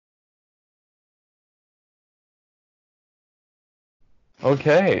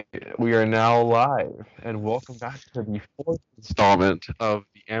Okay, we are now live, and welcome back to the fourth installment of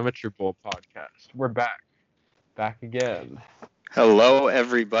the Amateur Bowl podcast. We're back again. Hello,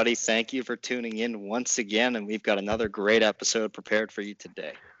 everybody. Thank you for tuning in once again, and we've got another great episode prepared for you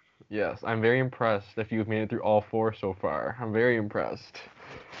today. Yes, I'm very impressed if you've made it through all four so far. I'm very impressed.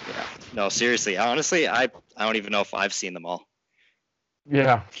 Yeah. No, seriously. Honestly, I don't even know if I've seen them all.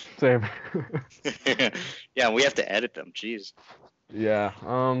 Yeah, same. Yeah, we have to edit them. Jeez. Yeah.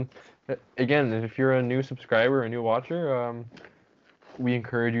 Again, if you're a new subscriber, a new watcher, we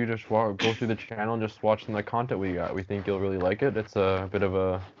encourage you to just go through the channel and just watch some of the content we got. We think you'll really like it. It's a bit of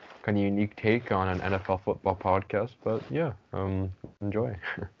a kind of unique take on an NFL football podcast, but yeah, enjoy.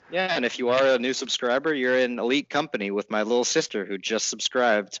 Yeah, and if you are a new subscriber, you're in elite company with my little sister who just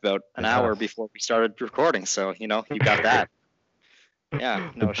subscribed about an hour before we started recording. So, you got that.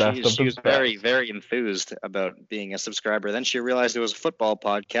 Yeah, The no, best of she the was very, best. very enthused about being a subscriber. Then she realized it was a football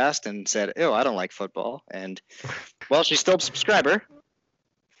podcast and said, "Ew, I don't like football." And well, she's still a subscriber.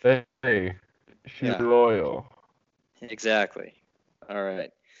 Hey, she's Yeah, loyal. exactly. All right.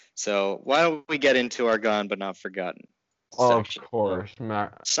 So why don't we get into our gone but not forgotten Of section? So, course,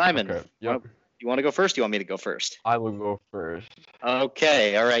 Matt. Simon, Okay, yep. you want to go first? You want me to go first? I will go first.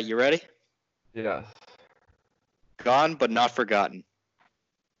 Okay. All right. You ready? Yes. Gone but not forgotten.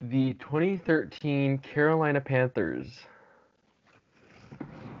 The 2013 Carolina Panthers.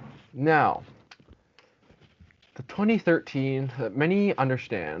 Now, the 2013, many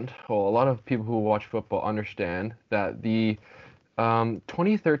understand, well, a lot of people who watch football understand that the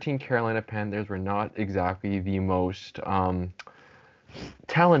 2013 Carolina Panthers were not exactly the most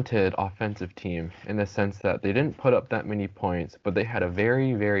talented offensive team in the sense that they didn't put up that many points, but they had a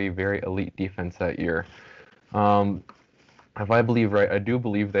very, very, very elite defense that year. Um, if I believe right, I do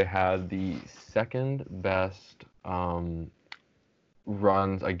believe they had the second best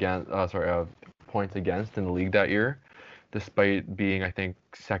runs against, points against in the league that year, despite being, I think,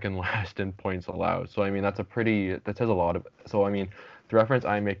 second last in points allowed. So, I mean, that says a lot of, so, I mean, the reference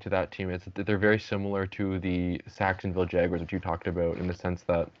I make to that team is that they're very similar to the Saxonville Jaguars, which you talked about, in the sense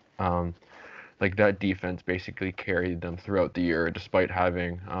that, like, that defense basically carried them throughout the year, despite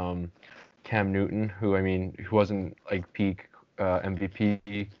having Cam Newton, who wasn't, like, peak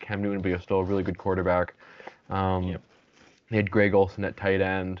MVP Cam Newton, but he was still a really good quarterback. Yep. They had Greg Olsen at tight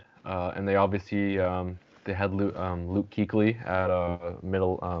end, and they obviously they had Luke Kuechly at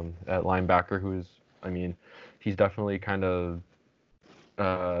middle at linebacker, I mean, he's definitely kind of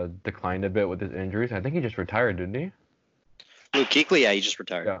declined a bit with his injuries. I think he just retired, didn't he? Luke Kuechly, yeah, he just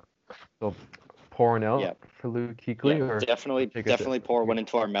retired. Yeah. So pouring out Yeah. for Luke Kuechly, Yeah, or definitely pour one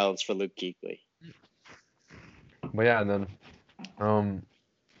into our mouths for Luke Kuechly. But yeah, and then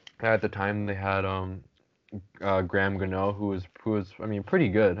at the time they had Graham Gano, who was I mean pretty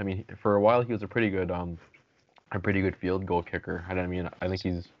good. I mean for a while he was a pretty good field goal kicker. I think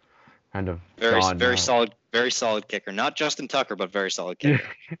he's kind of gone Very now. very solid kicker. Not Justin Tucker, but very solid Yeah,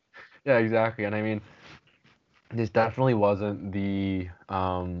 kicker. yeah, exactly. And I mean, this definitely wasn't the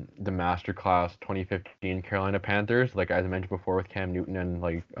masterclass 2015 Carolina Panthers, like as I mentioned before with Cam Newton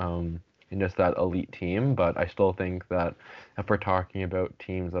and and just that elite team. But I still think that if we're talking about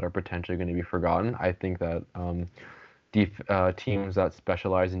teams that are potentially going to be forgotten, I think that teams that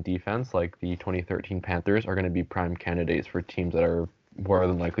specialize in defense, like the 2013 Panthers, are going to be prime candidates for teams that are more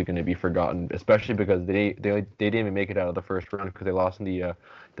than likely going to be forgotten, especially because they didn't even make it out of the first round because they lost in the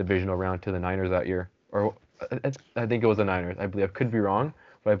divisional round to the Niners that year. Or I think it was the Niners. I believe I could be wrong,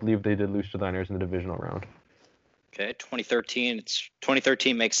 but I believe they did lose to the Niners in the divisional round. Okay, 2013.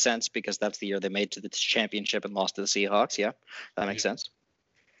 2013 makes sense because that's the year they made to the championship and lost to the Seahawks. Yeah, that makes sense.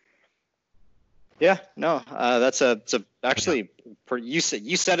 Yeah, no, actually you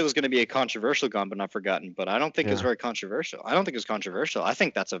said it was going to be a controversial gone but not forgotten, but I don't think it's very controversial. I don't think it's controversial. I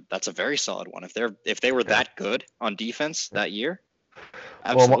think that's a very solid one. If they were that good on defense that year,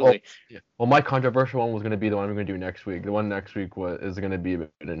 absolutely. Well, my controversial one was going to be the one we're going to do next week. The one next week is going to be a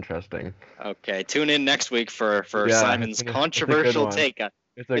bit interesting. Okay, tune in next week for Simon's controversial take.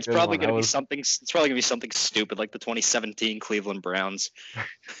 It's probably going to be something. It's probably going to be something stupid like the 2017 Cleveland Browns.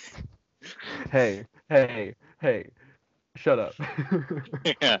 Hey, shut up.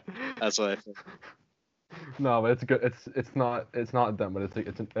 Yeah, that's what I think. No, but it's good. It's not them, but I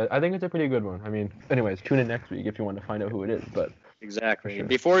think it's a pretty good one. I mean, anyways, tune in next week if you want to find out who it is. But exactly. Sure.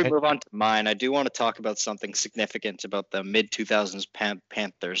 Before we move on to mine, I do want to talk about something significant about the mid 2000s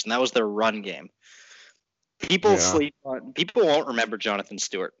Panthers, and that was their run game. People won't remember Jonathan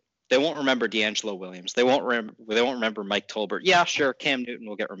Stewart. They won't remember D'Angelo Williams. They won't remember Mike Tolbert. Yeah, sure, Cam Newton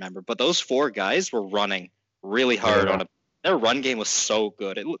will get remembered, but those four guys were running really hard Their run game was so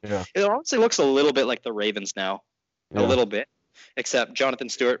good. Yeah. It honestly looks a little bit like the Ravens now, a Yeah. little bit, except Jonathan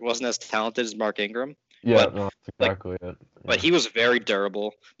Stewart wasn't as talented as Mark Ingram. Yeah. But No, that's like, exactly it. but Yeah. he was very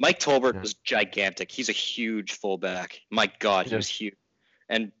durable. Mike Tolbert Yeah. was gigantic. He's a huge fullback. My God, he Yeah. was huge.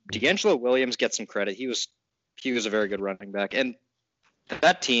 And D'Angelo Williams gets some credit. He was a very good running back, and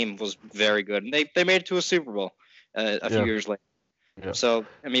that team was very good. And they made it to a Super Bowl a few years later. Yeah. So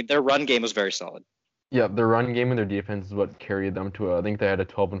I mean, their run game was very solid. Yeah, their run game and their defense is what carried them to I think they had a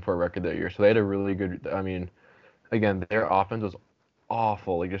 12-4 record that year. So they had a really good. I mean, again, their offense was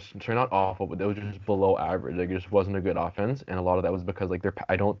awful. Like just sorry, not awful, but they was just below average. Like it just wasn't a good offense, and a lot of that was because like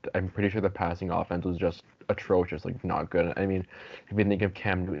I'm pretty sure their passing offense was just atrocious, like not good. I mean, if you think of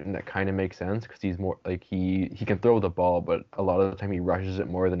Cam Newton, that kind of makes sense because he's more like he can throw the ball, but a lot of the time he rushes it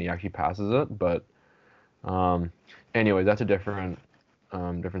more than he actually passes it. But anyway, that's a different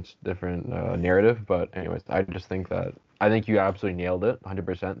narrative. But anyways, I think you absolutely nailed it,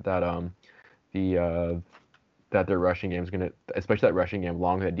 100%. The that their rushing game is gonna, especially that rushing game,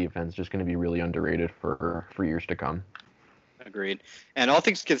 along with that defense, just gonna be really underrated for years to come. Agreed. And all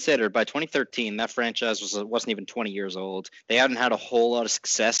things considered, by 2013, that franchise wasn't even 20 years old. They hadn't had a whole lot of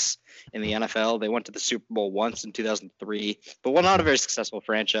success in the NFL. They went to the Super Bowl once in 2003, but not a very successful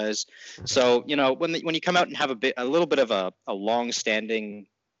franchise. So when you come out and have a little bit of a long-standing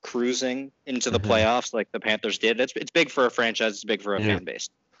cruising into the playoffs like the Panthers did, it's big for a franchise. It's big for a fan base.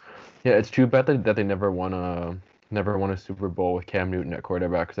 Yeah, it's too bad that they never won a Super Bowl with Cam Newton at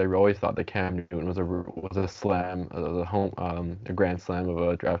quarterback because I always thought that Cam Newton was a grand slam of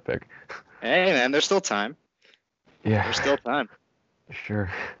a draft pick. Hey man, there's still time. Yeah, there's still time.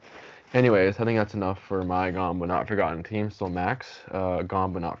 Sure. Anyways, I think that's enough for my gone but not forgotten team. So Max,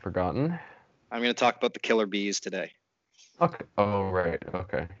 gone but not forgotten. I'm going to talk about the Killer Bees today. Okay. Oh right.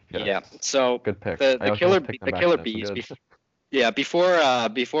 Okay. Yes. Yeah. So good pick. The Killer Bees.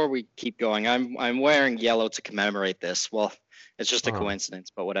 Before we keep going, I'm wearing yellow to commemorate this. Well, it's just a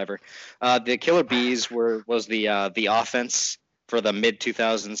coincidence, but whatever. The Killer Bees was the offense for the mid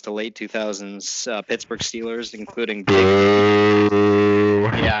 2000s to late 2000s Pittsburgh Steelers, including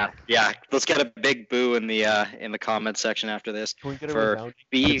yeah. Let's get a big boo in the comment section after this. Can we get for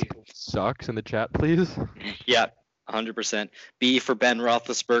B sucks in the chat, please? Yeah. 100%. B for Ben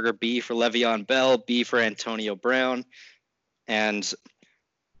Roethlisberger, B for Le'Veon Bell, B for Antonio Brown. And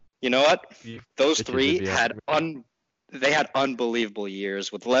you know what? Those three had unbelievable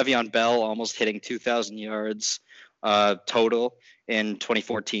years, with Le'Veon Bell almost hitting 2,000 yards total in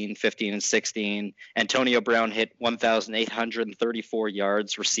 2014, 15, and 16. Antonio Brown hit 1,834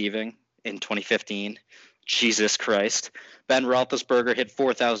 yards receiving in 2015. Jesus Christ. Ben Roethlisberger hit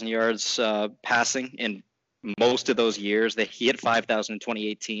 4,000 yards passing in most of those years. He hit 5,000 in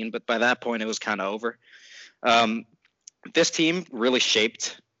 2018, but by that point it was kind of over. This team really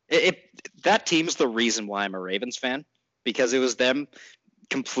shaped it. That team's the reason why I'm a Ravens fan, because it was them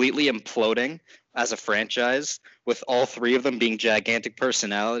completely imploding as a franchise, with all three of them being gigantic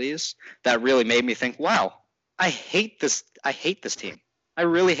personalities, that really made me think, wow, I hate this team. I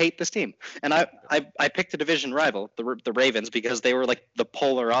really hate this team. And I picked a division rival, the Ravens, because they were like the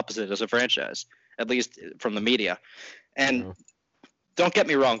polar opposite as a franchise, at least from the media. And don't get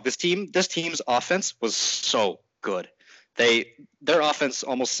me wrong, this team's offense was so good. Their offense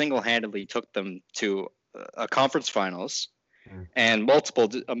almost single-handedly took them to a conference finals and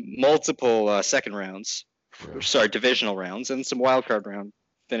multiple second rounds, divisional rounds, and some wild card round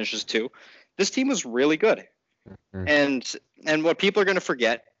finishes too. This team was really good. And what people are going to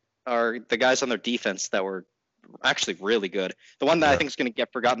forget are the guys on their defense that were actually really good. The one that I think is going to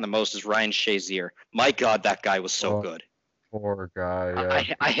get forgotten the most is Ryan Shazier. My God, that guy was so good. Poor guy.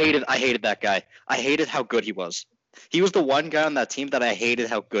 Yeah. I hated that guy. I hated how good he was. He was the one guy on that team that I hated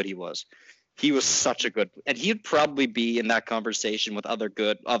how good he was. He was such a good, and he'd probably be in that conversation with other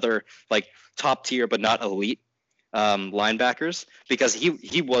like top tier but not elite linebackers, because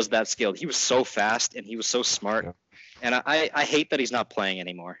he was that skilled. He was so fast and he was so smart. Yeah. And I hate that he's not playing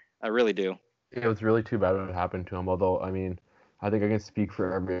anymore. I really do. It was really too bad what happened to him. Although, I mean, I think I can speak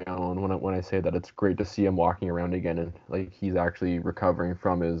for everyone when I say that it's great to see him walking around again and like he's actually recovering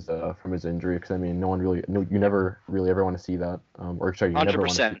from his injury. Because I mean, you never really ever want to see that. Or sorry, you 100%. Never want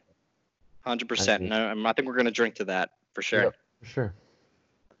to see that. 100%. And I think we're going to drink to that for sure. Yep, for sure.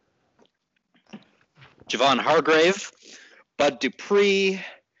 Javon Hargrave, Bud Dupree,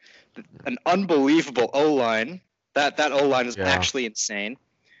 an unbelievable O-line. That O-line is actually insane.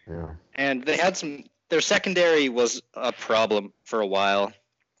 Yeah. And they had their secondary was a problem for a while.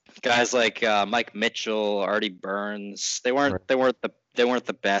 Guys like Mike Mitchell, Artie Burns, they weren't the they weren't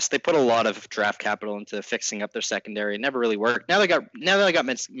the best. They put a lot of draft capital into fixing up their secondary. It never really worked. Now they got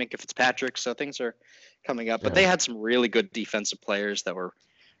Minka Fitzpatrick, so things are coming up. But they had some really good defensive players that were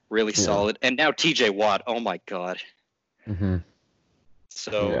really solid. And now TJ Watt, oh my God. Mm-hmm.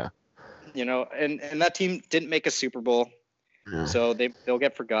 So and that team didn't make a Super Bowl. Yeah. So they'll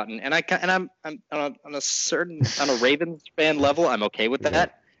get forgotten. And I'm on a Ravens fan level, I'm okay with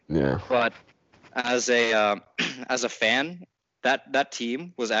that. Yeah. But as a fan, that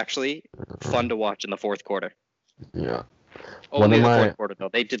team was actually fun to watch in the fourth quarter. Yeah. Only the fourth quarter though.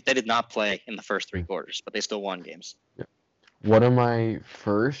 They did not play in the first 3 quarters, but they still won games. Yeah. One of my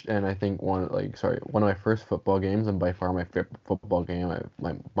first, and I think one of my first football games, and by far my favorite football game,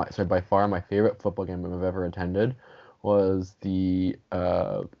 by far my favorite football game I've ever attended, was the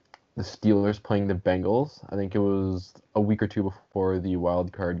Steelers playing the Bengals. I think it was a week or two before the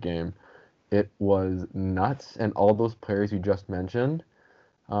wild card game. It was nuts, and all those players you just mentioned,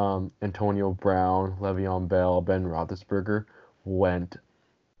 Antonio Brown, Le'Veon Bell, Ben Roethlisberger, went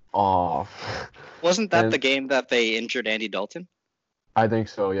off. Wasn't that the game that they injured Andy Dalton? I think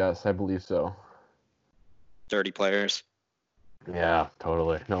so, yes. I believe so. Dirty players. Yeah,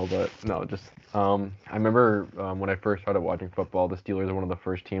 totally. I remember when I first started watching football, the Steelers are one of the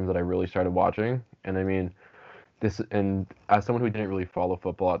first teams that I really started watching. And I mean, and as someone who didn't really follow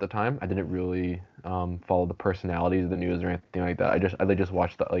football at the time, I didn't really follow the personalities of the news or anything like that. I just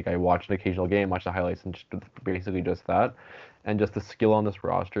watched I watched an occasional game, watched the highlights, and basically just that. And just the skill on this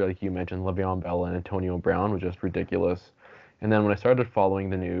roster, like you mentioned, Le'Veon Bell and Antonio Brown was just ridiculous. And then when I started following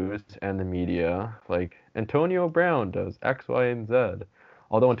the news and the media, like Antonio Brown does X, Y, and Z.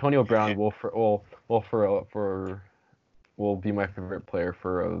 Although Antonio Brown will be my favorite player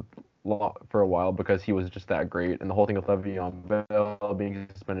for a while because he was just that great, and the whole thing with Le'Veon Bell being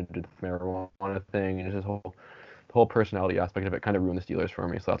suspended due to the marijuana thing, and just the whole personality aspect of it kind of ruined the Steelers for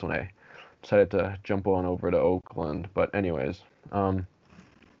me. So that's when I decided to jump on over to Oakland. But anyways, but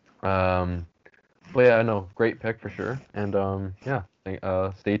yeah, no, great pick for sure, and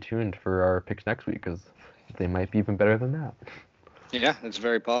stay tuned for our picks next week because they might be even better than that. Yeah, it's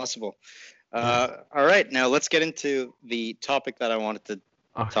very possible. All right, now let's get into the topic that I wanted to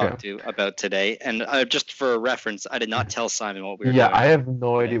talk to about today. And just for reference, I did not tell Simon what we were doing. Yeah, I have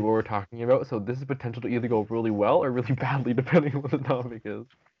no idea what we're talking about, so this is potential to either go really well or really badly, depending on what the topic is.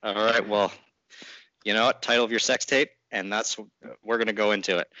 All right, well, you know what? Title of your sex tape, and we're going to go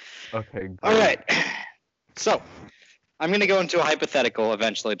into it. Okay, great. All right. So, I'm going to go into a hypothetical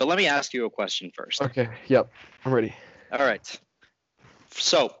eventually, but let me ask you a question first. Okay, yep, I'm ready. All right.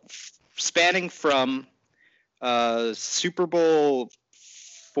 So, spanning from Super Bowl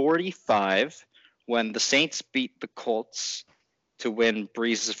 45, when the Saints beat the Colts to win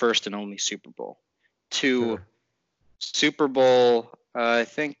Breeze's first and only Super Bowl, to Super Bowl, I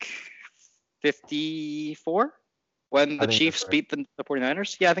think, 54, when the Chiefs beat the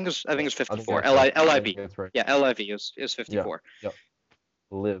 49ers. Yeah, I think it was 54. LIV. Right. Yeah, LIV is 54. Yeah. Yep.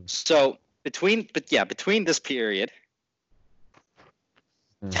 Live. So between this period,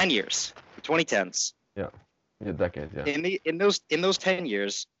 10 years, the 2010s. Yeah, decades. Yeah. In those 10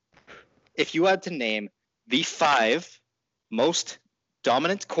 years, if you had to name the 5 most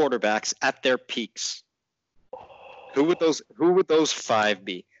dominant quarterbacks at their peaks, who would those 5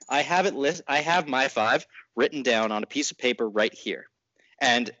 be? I have my 5 written down on a piece of paper right here,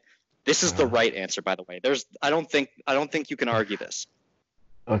 and this is the right answer, by the way. I don't think you can argue this.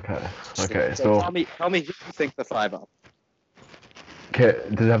 Okay. So tell me who you think the 5 are. Okay,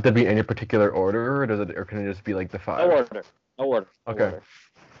 does it have to be any particular order, or can it just be like the 5? No order. Okay.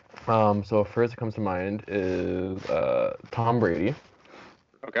 So first that comes to mind is Tom Brady.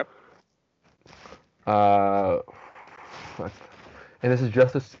 Okay. And this is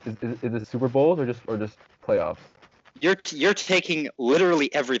just is it Super Bowls or just playoffs? You're taking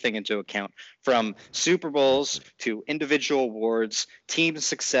literally everything into account, from Super Bowls to individual awards, team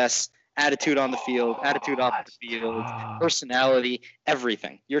success, attitude on the field, attitude off the field, personality,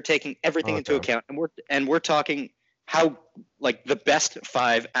 everything. You're taking everything into account, and we're talking how, like, the best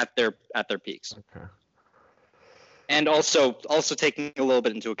 5 at their peaks. Okay. And also taking a little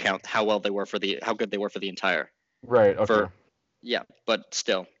bit into account how good they were for the entire. Right. Okay. But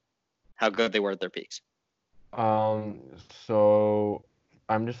still, how good they were at their peaks. So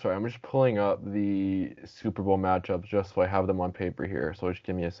I'm just pulling up the Super Bowl matchups just so I have them on paper here. So just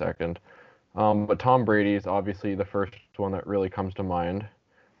give me a second. But Tom Brady is obviously the first one that really comes to mind.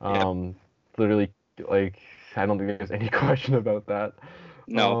 Literally, like, I don't think there's any question about that.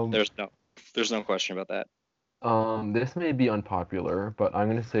 No, there's no question about that. This may be unpopular, but I'm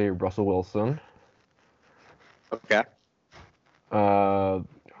gonna say Russell Wilson. Okay. Uh,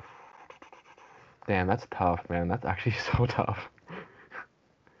 damn, that's tough, man. That's actually so tough.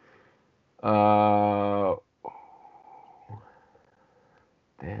 Uh,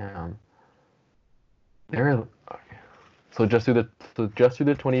 damn. They're okay. So just through the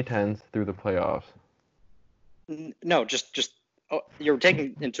 2010s through the playoffs. No, just you're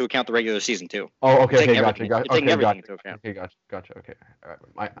taking into account the regular season too. Oh, You're taking gotcha, everything. You're taking everything into account. gotcha. Okay, all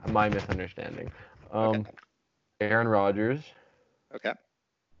right. My misunderstanding. Okay. Aaron Rodgers. Okay.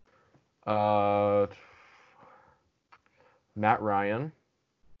 Uh, Matt Ryan.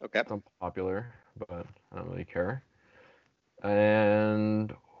 Okay. It's unpopular, but I don't really care.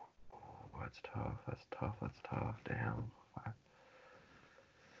 And that's tough. That's tough. Damn.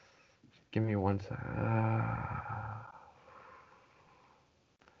 Give me one sec.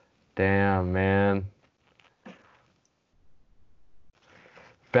 Damn, man.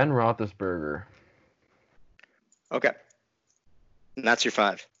 Ben Roethlisberger. Okay. And that's your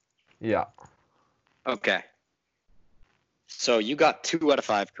 5. Yeah. Okay. So you got 2 out of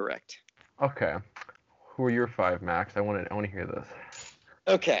 5 correct. Okay. Who are your 5, Max? I want to hear this.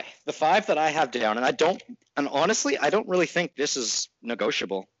 Okay. The 5 that I have down, and honestly, I don't really think this is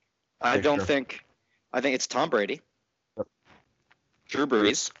negotiable. I think it's Tom Brady, Yep. Drew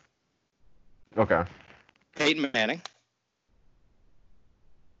Brees, Okay. Peyton Manning,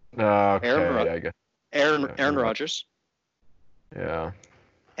 Okay, I guess. Aaron Rodgers, Yeah.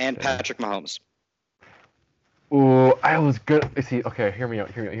 and Patrick Mahomes. Ooh, I was good. See, okay, hear me out.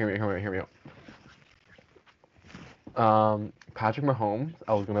 Patrick Mahomes,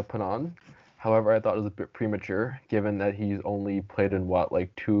 I was gonna put on. However, I thought it was a bit premature, given that he's only played in what, like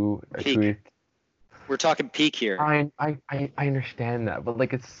two. We're talking peak here. I understand that, but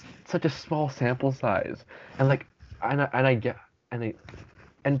like it's such a small sample size, and like I get and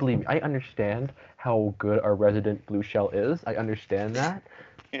believe me, I understand how good our resident blue shell is. I understand that,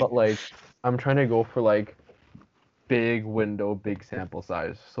 but like I'm trying to go for like big window, big sample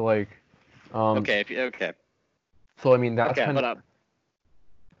size. So like, Okay. So I mean that's okay, kind but of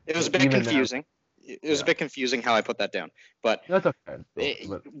it was a bit confusing. It was a bit confusing how I put that down, but that's okay.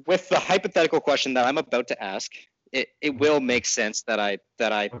 With the hypothetical question that I'm about to ask, it will make sense that I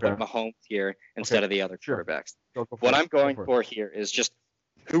put Mahomes here instead of the other quarterbacks. What I'm going for here is just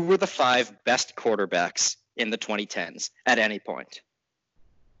who were the 5 best quarterbacks in the 2010s at any point.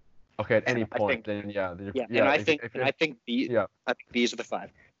 Okay, at any point, then I think these are the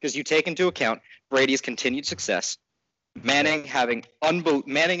 5 because you take into account Brady's continued success, Manning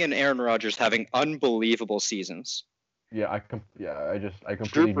and Aaron Rodgers having unbelievable seasons. I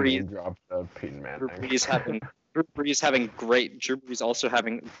completely name dropped Peyton Manning. Drew Brees also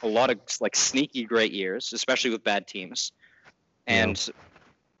having a lot of like sneaky great years, especially with bad teams, and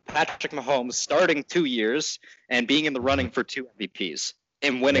Patrick Mahomes starting 2 years and being in the running for 2 MVPs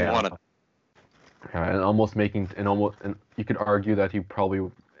and winning one of them. And you could argue that he probably,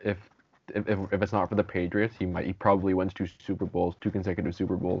 if it's not for the Patriots, he probably wins 2 consecutive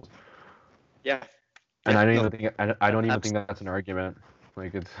Super Bowls. Yeah. And I don't even think that's an argument.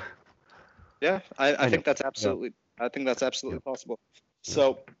 Like it's. Yeah, I think that's absolutely. I think that's absolutely possible.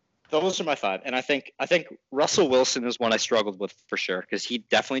 So those are my 5, and I think Russell Wilson is one I struggled with for sure because he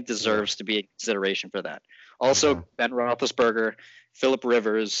definitely deserves to be in consideration for that. Also, Ben Roethlisberger, Phillip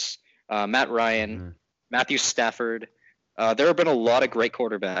Rivers, Matt Ryan, Matthew Stafford. There have been a lot of great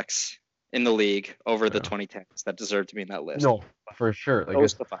quarterbacks in the league over the 2010s that deserve to be in that list. No, for sure. Like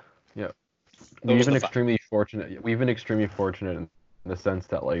those are the 5. Yeah, we've been extremely fortunate. We've been extremely fortunate in the sense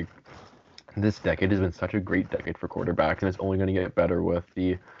that like this decade has been such a great decade for quarterbacks, and it's only going to get better with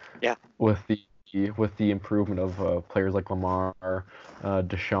the improvement of players like Lamar,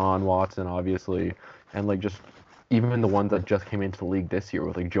 Deshaun Watson, obviously, and like just even the ones that just came into the league this year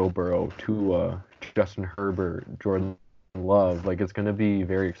with like Joe Burrow, Tua, Justin Herbert, Jordan Love. Like it's going to be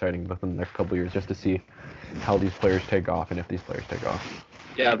very exciting within the next couple of years just to see how these players take off and if these players take off.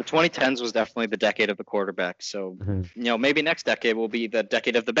 Yeah, the 2010s was definitely the decade of the quarterback. So, maybe next decade will be the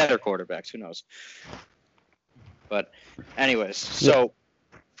decade of the better quarterbacks. Who knows? But anyways, so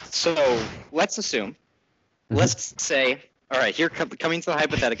let's assume, let's say, all right, here coming to the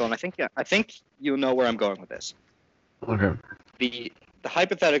hypothetical, and I think you know where I'm going with this. Okay. The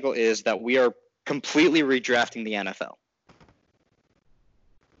hypothetical is that we are completely redrafting the NFL.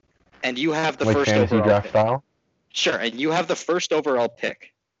 And you have the first overall draft pick. Style? Sure, and you have the first overall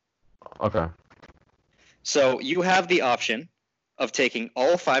pick. Okay. So you have the option of taking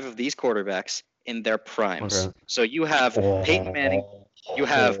all 5 of these quarterbacks in their primes. Okay. So you have Peyton Manning, you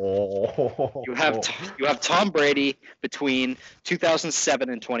have Tom Brady between 2007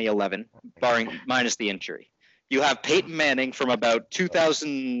 and 2011, minus the injury. You have Peyton Manning from about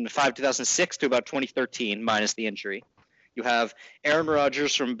 2005, 2006 to about 2013, minus the injury. You have Aaron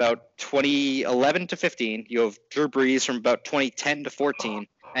Rodgers from about 2011 to 15. You have Drew Brees from about 2010 to 14,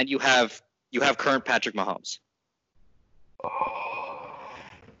 and you have current Patrick Mahomes.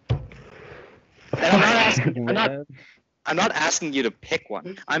 And I'm not asking you to pick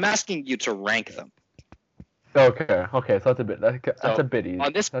one. I'm asking you to rank them. Okay, so that's a bit easy.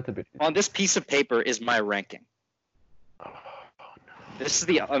 On this piece of paper is my ranking. This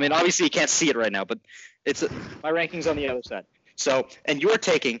is obviously you can't see it right now, but my ranking's on the other side. So, and you're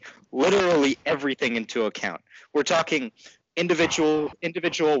taking literally everything into account. We're talking individual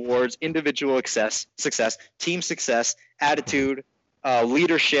awards, individual success, team success, attitude,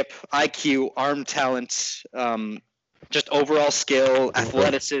 leadership, IQ, arm talent, just overall skill,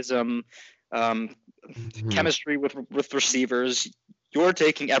 athleticism, chemistry with receivers. You're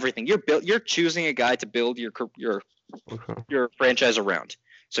taking everything. You're choosing a guy to build your franchise around.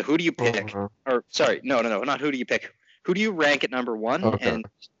 So who do you pick? Or sorry, no, not who do you pick. Who do you rank at number one, and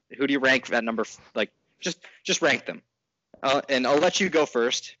who do you rank at number just rank them. And I'll let you go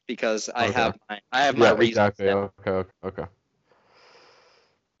first because I have my reasons. Exactly. Okay.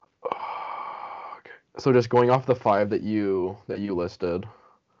 So just going off the 5 that you listed,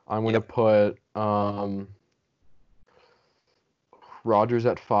 I'm gonna put Rodgers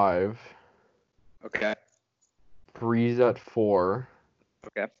at 5. Okay. Breeze at 4.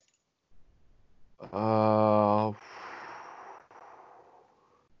 Okay.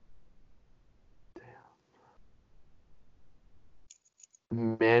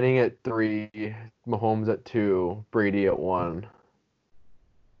 Manning at 3, Mahomes at 2, Brady at 1.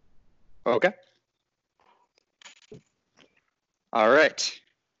 Okay. All right.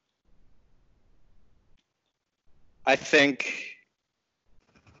 I think.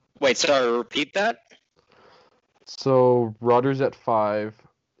 Wait, sorry. Repeat that. So Rodgers at 5.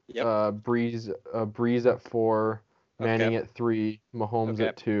 Yep. Breeze at 4. Manning at 3. Mahomes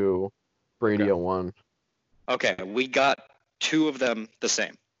at 2. Brady at 1. Okay, we got 2 of them the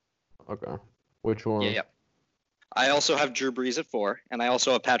same. Okay. Which one? Yeah. I also have Drew Brees at 4, and I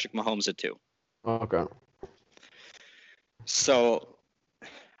also have Patrick Mahomes at 2. Okay. So,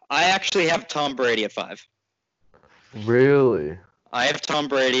 I actually have Tom Brady at 5. Really? I have Tom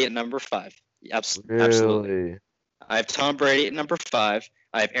Brady at number 5. Really? Absolutely. I have Tom Brady at number 5.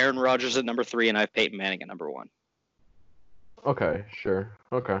 I have Aaron Rodgers at number 3, and I have Peyton Manning at number 1. Okay, sure.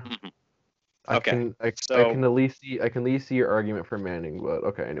 Okay. Mm-hmm. I can at least see your argument for Manning, but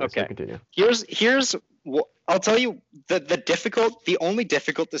okay. Anyways, so continue. Here's I'll tell you the only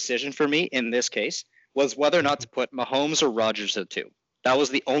difficult decision for me in this case was whether or not to put Mahomes or Rodgers at 2. That was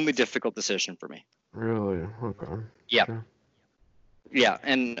the only difficult decision for me. Really? Okay. Yeah. Sure. Yeah,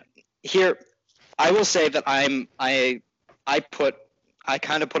 and here I will say that I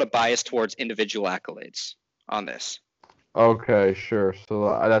kind of put a bias towards individual accolades on this. Okay, sure. So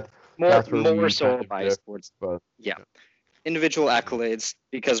that's where more so a bias towards individual accolades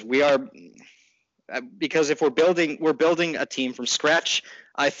because if we're building a team from scratch.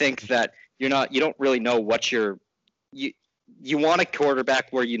 I think that you don't really know what you want a quarterback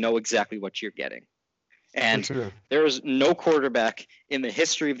where you know exactly what you're getting. And there is no quarterback in the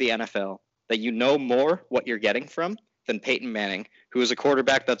history of the NFL that you know more what you're getting from than Peyton Manning, who is a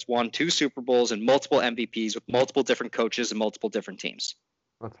quarterback that's won 2 Super Bowls and multiple MVPs with multiple different coaches and multiple different teams.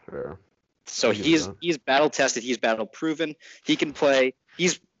 That's fair. So he's battle tested, he's battle proven. He can play.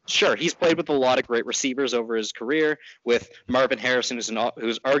 He's played with a lot of great receivers over his career, with Marvin Harrison,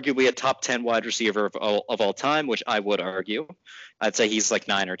 who's arguably a top 10 wide receiver of all time, which I would argue. I'd say he's like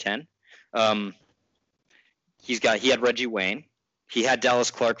 9 or 10. He had Reggie Wayne. He had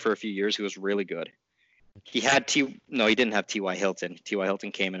Dallas Clark for a few years, who was really good. He didn't have T.Y. Hilton. T.Y.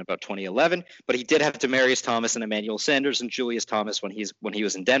 Hilton came in about 2011, but he did have Demaryius Thomas and Emmanuel Sanders and Julius Thomas when he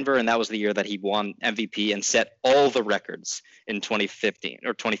was in Denver, and that was the year that he won MVP and set all the records in 2015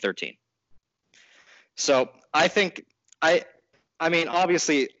 or 2013. So I think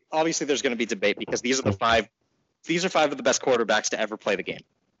obviously there's going to be debate because these are 5 of the best quarterbacks to ever play the game.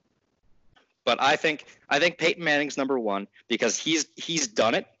 But I think Peyton Manning's number 1 because he's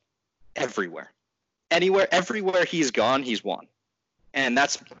done it everywhere. Everywhere he's gone, he's won. And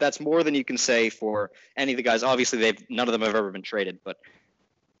that's more than you can say for any of the guys. Obviously, none of them have ever been traded, but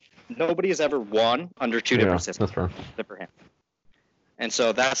nobody has ever won under 2 different systems except for him. And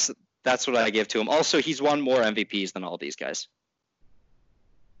so that's what I give to him. Also, he's won more MVPs than all these guys.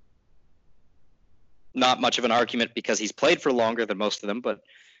 Not much of an argument because he's played for longer than most of them, but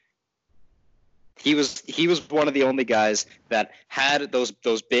He was one of the only guys that had those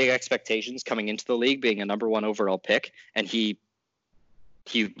big expectations coming into the league, being a number 1 overall pick, and he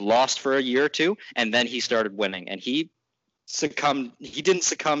lost for a year or two, and then he started winning, and he didn't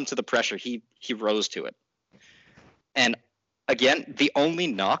succumb to the pressure. He rose to it. And again, the only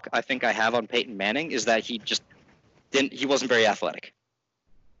knock I think I have on Peyton Manning is that he wasn't very athletic.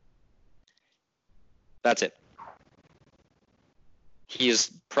 That's it. He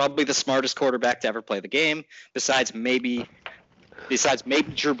is probably the smartest quarterback to ever play the game, besides maybe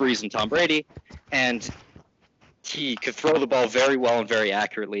Drew Brees and Tom Brady, and he could throw the ball very well and very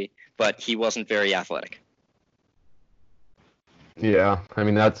accurately, but he wasn't very athletic. Yeah, I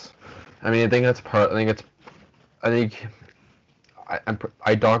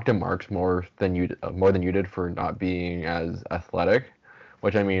I docked him marks more than you did for not being as athletic,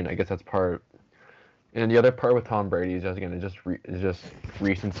 which I guess that's part. And the other part with Tom Brady is just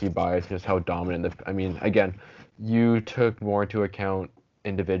recency bias, just how dominant. Again, you took more into account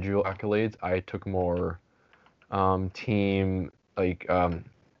individual accolades. I took more team and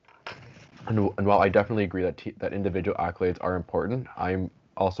while I definitely agree that individual accolades are important, I'm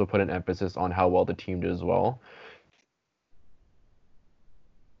also put an emphasis on how well the team did as well.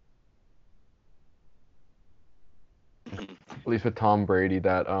 At least with Tom Brady,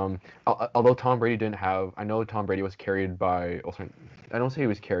 that although Tom Brady didn't have, I know Tom Brady was carried by. Oh, sorry, I don't say he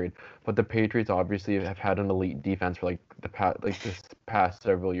was carried, but the Patriots obviously have had an elite defense for this past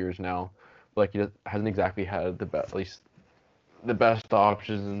several years now. But he hasn't exactly had the best, at least the best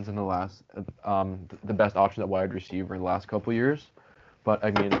options in the best option at wide receiver in the last couple of years. But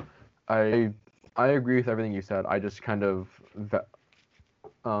I agree with everything you said. I just kind of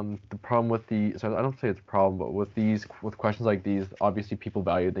the problem with I don't say it's a problem, but with questions like these, obviously people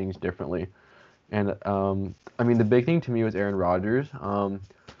value things differently. And the big thing to me was Aaron Rodgers.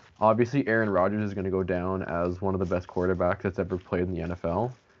 Obviously Aaron Rodgers is going to go down as one of the best quarterbacks that's ever played in the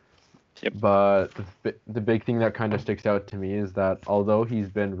NFL. Yep. But the big thing that kind of sticks out to me is that although he's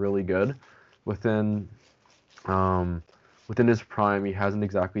been really good within his prime, he hasn't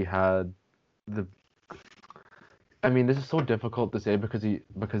exactly had the. This is so difficult to say because he's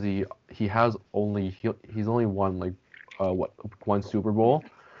only won one Super Bowl,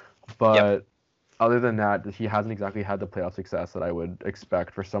 but Yep. other than that, he hasn't exactly had the playoff success that I would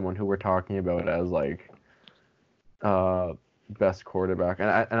expect for someone who we're talking about as best quarterback, and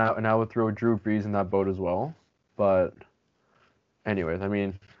I would throw Drew Brees in that boat as well. But anyways,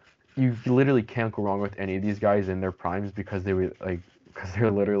 you literally can't go wrong with any of these guys in their primes because they're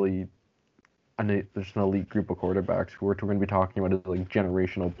literally there's an elite group of quarterbacks who we're going to be talking about as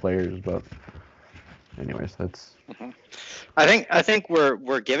generational players. But anyways, that's. Mm-hmm. I think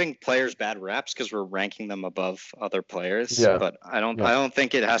we're giving players bad raps because we're ranking them above other players. Yeah. But I don't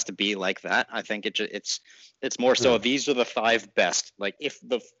think it has to be like that. I think it's more so these are the 5 best. Like if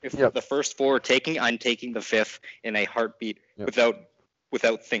the first 4 are taking, I'm taking the 5th in a heartbeat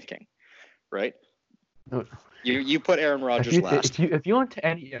without thinking, right? No. You put Aaron Rodgers last. If you went to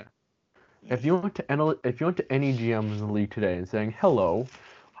any GMs in the league today and saying, "Hello,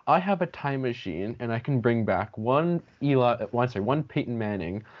 I have a time machine and I can bring back one Peyton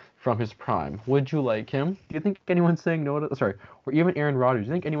Manning from his prime. Would you like him?" Do you think anyone's saying no to? Sorry, or even Aaron Rodgers? Do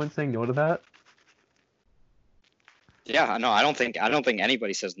you think anyone's saying no to that? Yeah, no, I don't think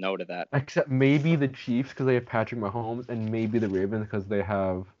anybody says no to that. Except maybe the Chiefs because they have Patrick Mahomes, and maybe the Ravens because they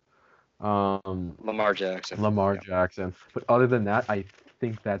have Lamar Jackson. Jackson. But other than that, I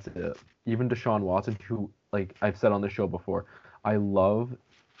think that's it. Even Deshaun Watson, who I've said on the show before, I love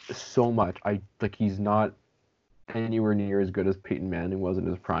so much. He's not anywhere near as good as Peyton Manning was in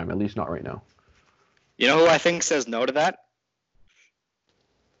his prime, at least not right now. You know who I think says no to that?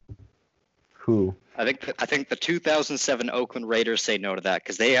 Who? I think the 2007 Oakland Raiders say no to that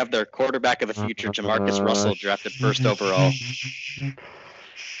because they have their quarterback of the future, Jamarcus Russell, drafted 1st overall.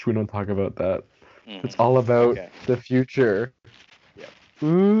 We don't talk about that. Mm-hmm. It's all about the future. Yep.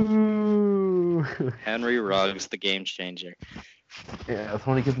 Ooh. Henry Ruggs, the game changer. Yeah, I just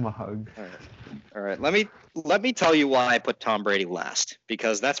want to give him a hug. All right. Let me tell you why I put Tom Brady last,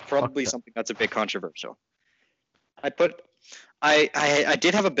 because that's probably something that's a bit controversial. I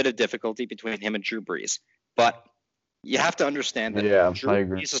did have a bit of difficulty between him and Drew Brees, but you have to understand that I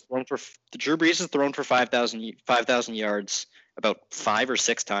agree. Drew Brees has thrown for 5,000 yards about 5 or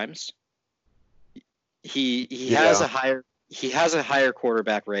 6 times. He has a higher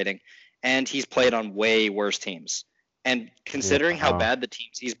quarterback rating, and he's played on way worse teams. And considering how bad the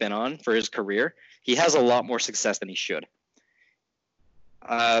teams he's been on for his career, he has a lot more success than he should.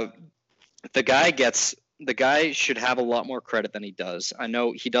 The guy gets the guy should have a lot more credit than he does. I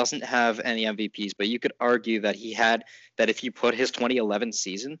know he doesn't have any MVPs, but you could argue that if you put his 2011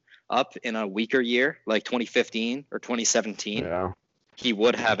 season up in a weaker year, like 2015 or 2017, he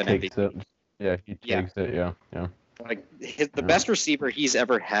would have an MVP. It. Yeah, he takes it. Yeah. Like the best receiver he's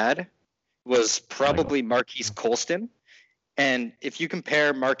ever had was probably Marquise Colston. And if you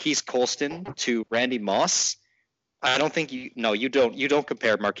compare Marquise Colston to Randy Moss, I don't think you don't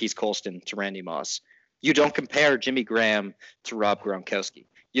compare Marquise Colston to Randy Moss. You don't compare Jimmy Graham to Rob Gronkowski.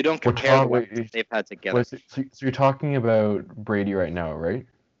 You don't compare what they've had together. So you're talking about Brady right now, right?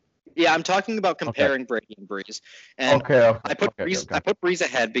 Yeah, I'm talking about comparing Brady and Breeze. And I put Breeze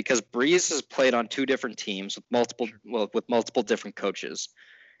ahead because Breeze has played on two different teams with multiple different coaches.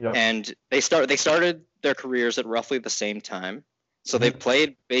 Yep. And they started their careers at roughly the same time. So they've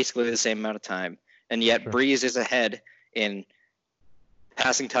played basically the same amount of time. And yet Breeze is ahead in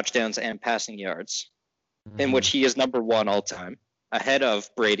passing touchdowns and passing yards, in which he is number one all time, ahead of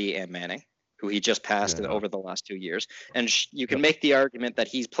Brady and Manning, who he just passed over the last 2 years. And you can make the argument that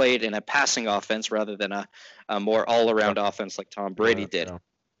he's played in a passing offense rather than a more all-around offense like Tom Brady did. Yeah.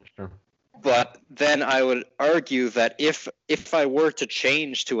 Sure. But then I would argue that if I were to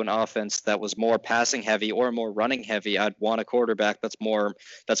change to an offense that was more passing heavy or more running heavy, I'd want a quarterback that's more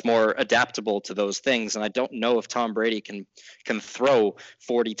adaptable to those things. And I don't know if Tom Brady can throw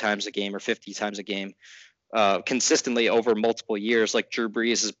 40 times a game or 50 times a game consistently over multiple years like Drew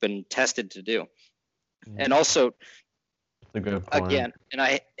Brees has been tested to do. And also, that's a good point. Again,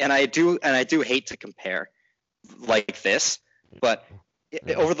 and I do hate to compare like this, but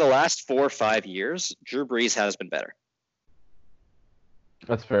over the last 4 or 5 years, Drew Brees has been better.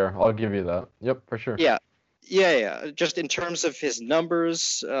 That's fair. I'll give you that. Yep, for sure. Yeah. Just in terms of his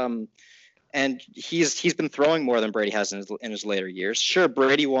numbers, and he's been throwing more than Brady has in his later years. Sure,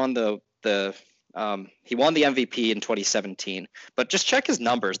 Brady won the MVP in 2017, but just check his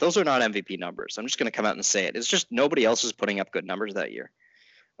numbers. Those are not MVP numbers. I'm just going to come out and say it. It's just nobody else is putting up good numbers that year.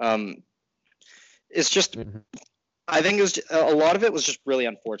 It's just. I think a lot of it was just really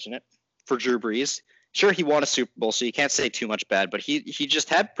unfortunate for Drew Brees. Sure, he won a Super Bowl, so you can't say too much bad, but he just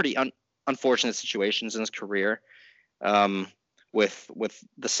had pretty unfortunate situations in his career with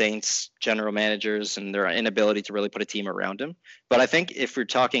the Saints general managers and their inability to really put a team around him. But I think if we're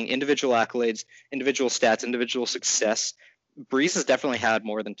talking individual accolades, individual stats, individual success, Brees has definitely had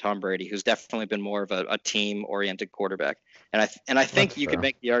more than Tom Brady, who's definitely been more of a team-oriented quarterback. And I think you could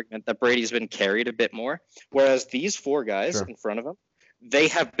make the argument that Brady's been carried a bit more, whereas these four guys in front of him, they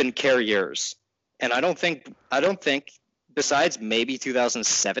have been carriers. And I don't think besides maybe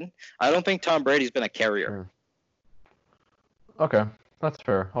 2007, I don't think Tom Brady's been a carrier. Okay, that's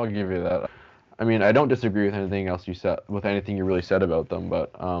fair. I'll give you that. I mean, I don't disagree with anything else you said, with anything you really said about them,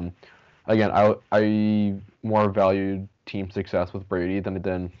 but again, I more valued team success with Brady than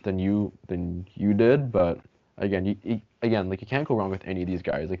you did, but again, you can't go wrong with any of these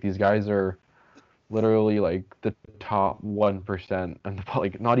guys. Like, these guys are literally like the top 1%, and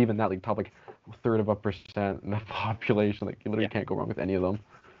like not even that, like top like third of a percent in the population. Like, you literally can't go wrong with any of them.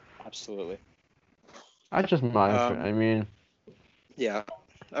 Absolutely. That's just my. I mean. Yeah.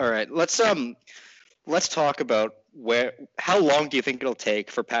 All right. Let's talk about how long do you think it'll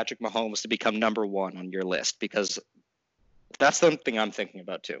take for Patrick Mahomes to become number one on your list? Because that's something I'm thinking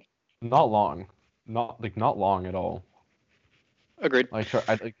about too. Not long. Not long at all. Agreed.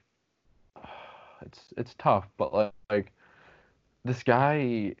 It's tough, but like this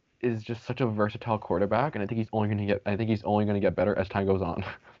guy is just such a versatile quarterback, and I think he's only gonna get better as time goes on.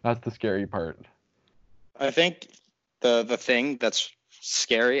 That's the scary part. I think the thing that's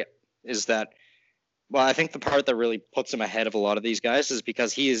scary is that, well, I think the part that really puts him ahead of a lot of these guys is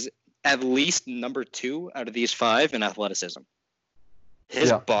because he is at least number 2 out of these 5 in athleticism.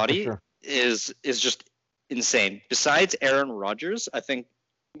 His body is just insane. Besides Aaron Rodgers, I think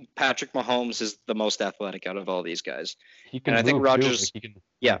Patrick Mahomes is the most athletic out of all these guys. And I think Rodgers,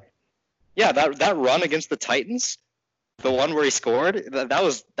 that run against the Titans, the one where he scored, that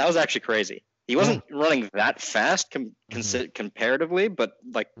was actually crazy. He wasn't running that fast comparatively, but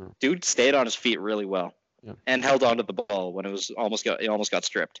dude stayed on his feet really well and held onto the ball when it almost got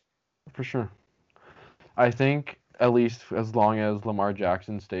stripped. For sure. I think at least as long as Lamar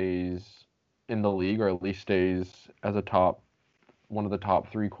Jackson stays in the league, or at least stays as one of the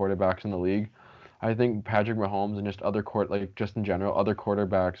top 3 quarterbacks in the league, I think Patrick Mahomes and just in general, other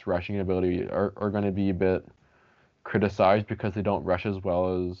quarterbacks' rushing ability are going to be a bit criticized because they don't rush as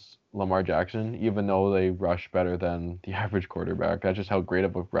well as Lamar Jackson, even though they rush better than the average quarterback. That's just how great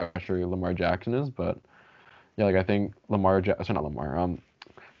of a rusher Lamar Jackson is. But yeah, I think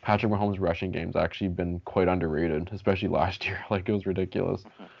Patrick Mahomes' rushing game's actually been quite underrated, especially last year. Like, it was ridiculous.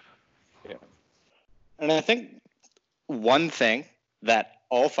 Yeah. And I think one thing that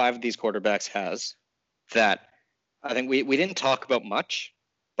all 5 of these quarterbacks has that I think we didn't talk about much,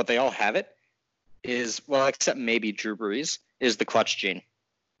 but they all have it, is, well, except maybe Drew Brees, is the clutch gene.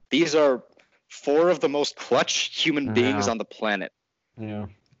 These are 4 of the most clutch human beings on the planet. Yeah.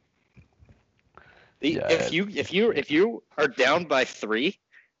 If you are down by 3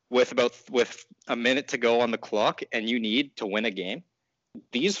 with a minute to go on the clock and you need to win a game,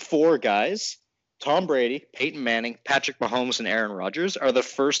 these 4 guys, Tom Brady, Peyton Manning, Patrick Mahomes, and Aaron Rodgers, are the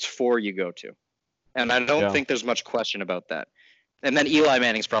first 4 you go to. And I don't think there's much question about that. And then Eli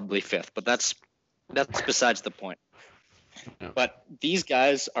Manning's probably 5th, but that's besides the point. Yeah. But these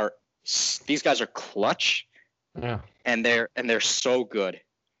guys are clutch. Yeah. And they're so good.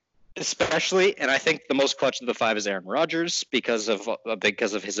 Especially, and I think the most clutch of the 5 is Aaron Rodgers because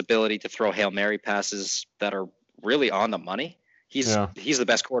of his ability to throw Hail Mary passes that are really on the money. He's the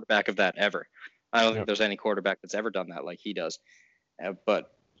best quarterback of that ever. I don't think there's any quarterback that's ever done that like he does.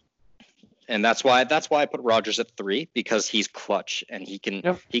 And that's why I put Rodgers at 3, because he's clutch and he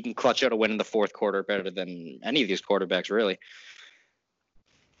can clutch out a win in the 4th quarter better than any of these quarterbacks really.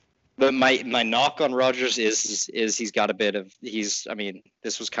 But my knock on Rodgers is he's got a bit of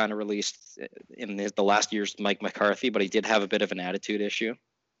this was kind of released in the last year's Mike McCarthy, but he did have a bit of an attitude issue.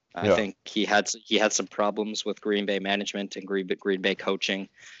 I think he had some problems with Green Bay management and Green Bay coaching.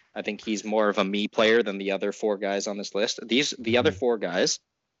 I think he's more of a me player than the other 4 guys on this list. The other 4 guys,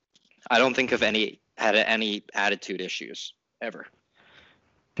 I don't think had any attitude issues ever.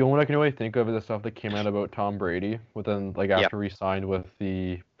 The only one I can really think of is the stuff that came out about Tom Brady after he signed with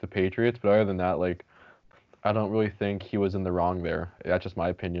the Patriots. But other than that, I don't really think he was in the wrong there. That's just my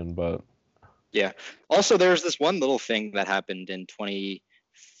opinion, but yeah. Also, there's this one little thing that happened in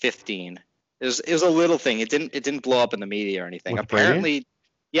 2015. It was a little thing. It didn't blow up in the media or anything. With apparently,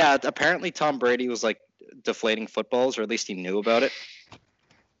 Brady? Apparently Tom Brady was deflating footballs, or at least he knew about it.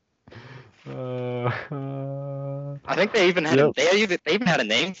 I think they even had they even had a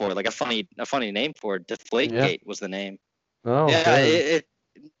name for it, a funny name for it. Deflategate was the name. Oh, yeah. It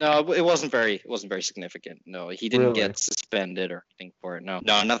wasn't very significant. No, he didn't get suspended or anything for it. No,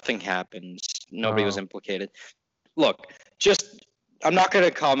 nothing happened. Nobody was implicated. Look, I'm not going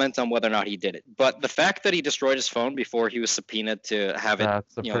to comment on whether or not he did it, but the fact that he destroyed his phone before he was subpoenaed to have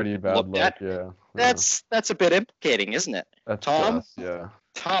that's a pretty bad look. That's a bit implicating, isn't it? That's Tom.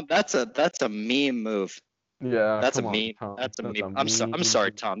 Tom, that's a meme move. Yeah, that's a meme. That's a meme. I'm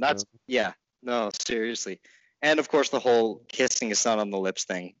sorry, Tom. No, seriously. And of course, the whole kissing his son on the lips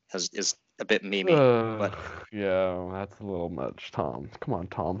thing is a bit memey. But yeah, that's a little much, Tom. Come on,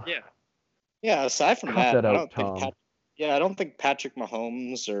 Tom. Yeah. Aside from that, I don't think Patrick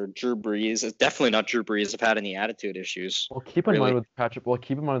Mahomes or Drew Brees, definitely not Drew Brees, have had any attitude issues. Well, keep in mind with Patrick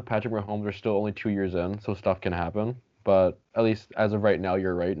Mahomes, we're still only 2 years in, so stuff can happen. But at least as of right now,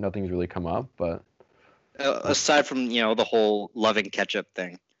 you're right. Nothing's really come up. But aside from the whole loving ketchup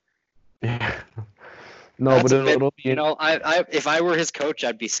thing. Yeah. No, but it'll be. If I were his coach,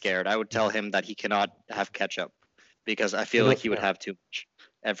 I'd be scared. I would tell him that he cannot have ketchup because I feel like he would have too much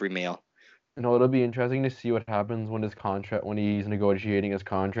every meal. It'll be interesting to see what happens when he's negotiating his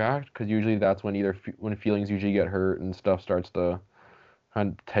contract, because usually that's when when feelings usually get hurt and stuff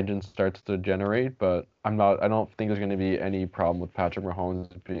tension starts to generate. But I don't think there's going to be any problem with Patrick Mahomes,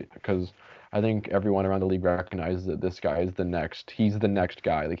 because I think everyone around the league recognizes that this guy is he's the next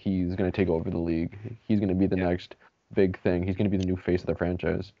guy. He's going to take over the league. He's going to be the next big thing. He's going to be the new face of the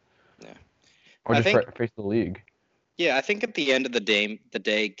franchise. Yeah. Or just face of the league. Yeah, I think at the end of the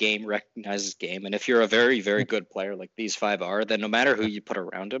day, game recognizes game. And if you're a very, very good player like these 5 are, then no matter who you put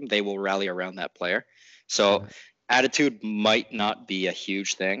around them, they will rally around that player. So attitude might not be a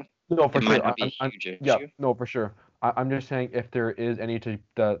huge thing. No, for sure. Might not be a huge issue. Yeah, no, for sure. I'm just saying, if there is any to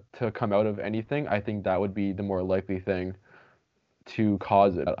come out of anything, I think that would be the more likely thing to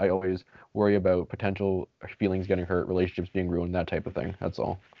cause it. I always worry about potential feelings getting hurt, relationships being ruined, that type of thing. That's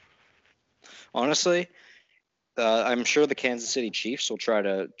all. Honestly, I'm sure the Kansas City Chiefs will try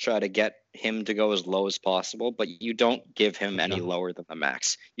to get him to go as low as possible, but you don't give him any lower than the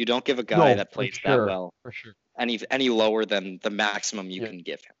max. You don't give a guy that plays that well any lower than the maximum you can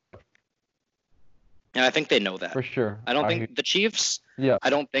give him. And I think they know that. For sure. I don't think the Chiefs, I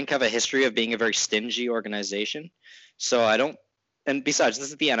don't think, have a history of being a very stingy organization. So and besides, this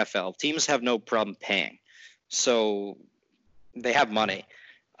is the NFL. Teams have no problem paying. So they have money.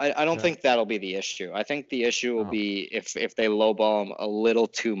 I don't think that'll be the issue. I think the issue will be if they lowball him a little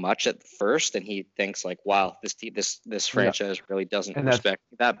too much at first, and he thinks like, wow, this franchise really doesn't respect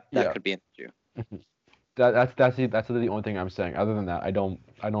that. That could be an issue. That's the only thing I'm saying. Other than that,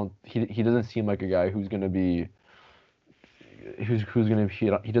 he doesn't seem like a guy who's gonna be he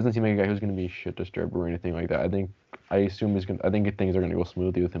doesn't seem like a guy who's gonna be shit disturber or anything like that. I think things are gonna go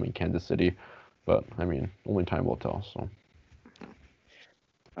smoothly with him in Kansas City, but I mean, only time will tell. So.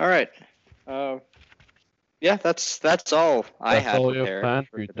 All right. Yeah, that's all I had all prepared. You have planned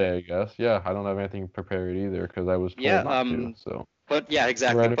for today, I guess. Yeah, I don't have anything prepared either because I was told not to. So. But yeah,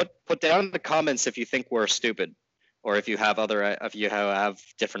 exactly. Put down in the comments if you think we're stupid, or if you have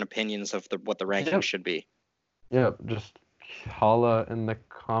different opinions of what the ranking should be. Yeah, just holla in the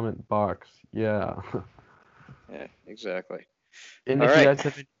comment box. Yeah. Yeah, exactly. And if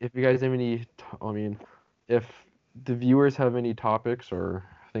you guys have any, if the viewers have any topics or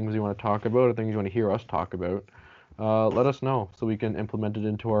things you want to talk about or things you want to hear us talk about, let us know so we can implement it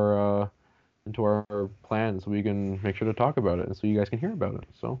into our plans. So we can make sure to talk about it and so you guys can hear about it.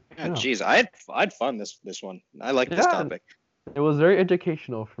 So yeah, geez, I had fun this one. I like this topic. It was very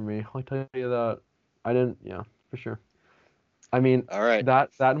educational for me. I'll tell you that. I didn't. Yeah, for sure. I mean, all right.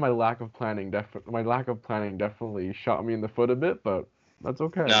 That and my lack of planning definitely shot me in the foot a bit, but that's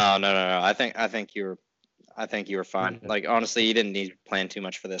okay. No. I think you were fine. Yeah. Like honestly, you didn't need to plan too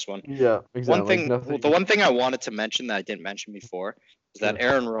much for this one. Yeah, exactly. The one thing I wanted to mention that I didn't mention before is that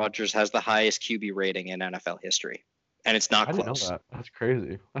Aaron Rodgers has the highest QB rating in NFL history, and it's not close. I didn't know that. That's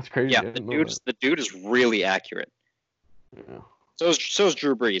crazy. Yeah, the dude is really accurate. Yeah. So is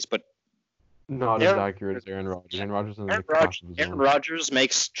Drew Brees, but not as accurate as Aaron Rodgers. Aaron Rodgers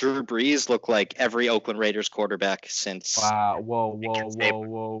makes Drew Brees look like every Oakland Raiders quarterback since. Wow! Whoa!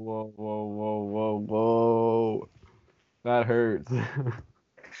 That hurts.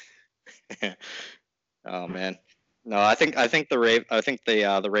 Oh man, no, I think the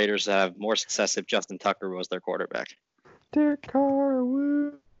Raiders have more success if Justin Tucker was their quarterback. Derek Carr,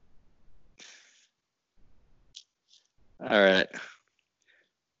 woo! All right.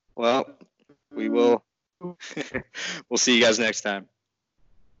 Well, we will. We'll see you guys next time.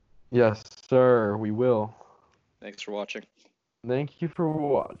 Yes, sir. We will. Thanks for watching. Thank you for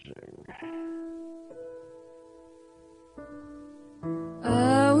watching.